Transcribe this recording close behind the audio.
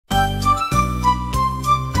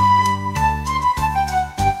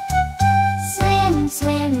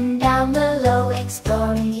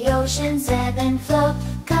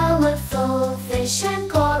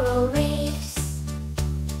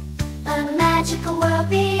magical world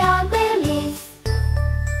beyond belief.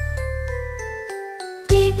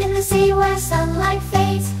 Deep in the sea where sunlight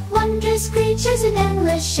fades, wondrous creatures in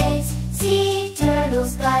endless shades. Sea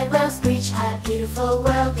turtles, glide whales, screech, a beautiful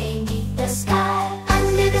world beneath the sky.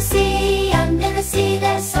 Under the sea,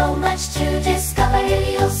 there's so much to discover.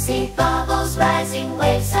 You'll see bubbles, rising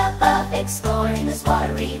waves above, exploring this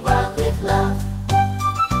watery world with love.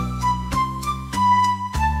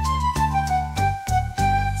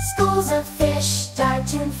 Schools of fish dart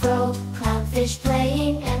to and fro, clownfish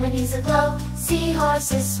playing, anemones aglow.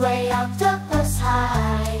 Seahorses sway, octopus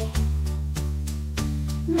high,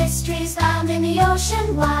 mysteries found in the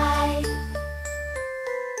ocean wide.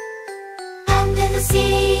 Under the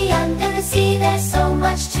sea, there's so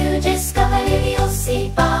much to discover. You'll see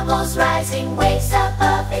bubbles, rising waves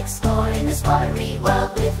above, exploring this watery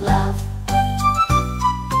world with love.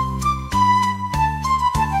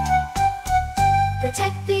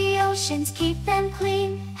 Protect the oceans, keep them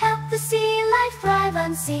clean, help the sea life thrive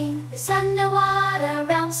unseen. This underwater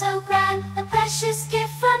realm so grand, a precious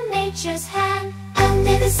gift from nature's hand.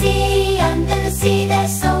 Under the sea,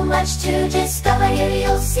 there's so much to discover. Here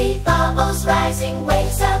you'll see bubbles, rising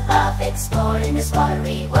waves above, exploring this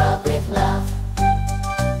watery world with love.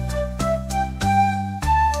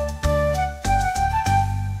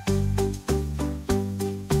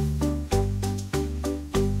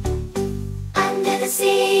 Under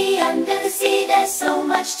the sea, there's so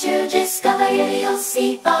much to discover. Here you'll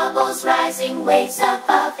see bubbles, rising waves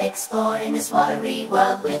above, exploring this watery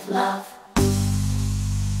world with love.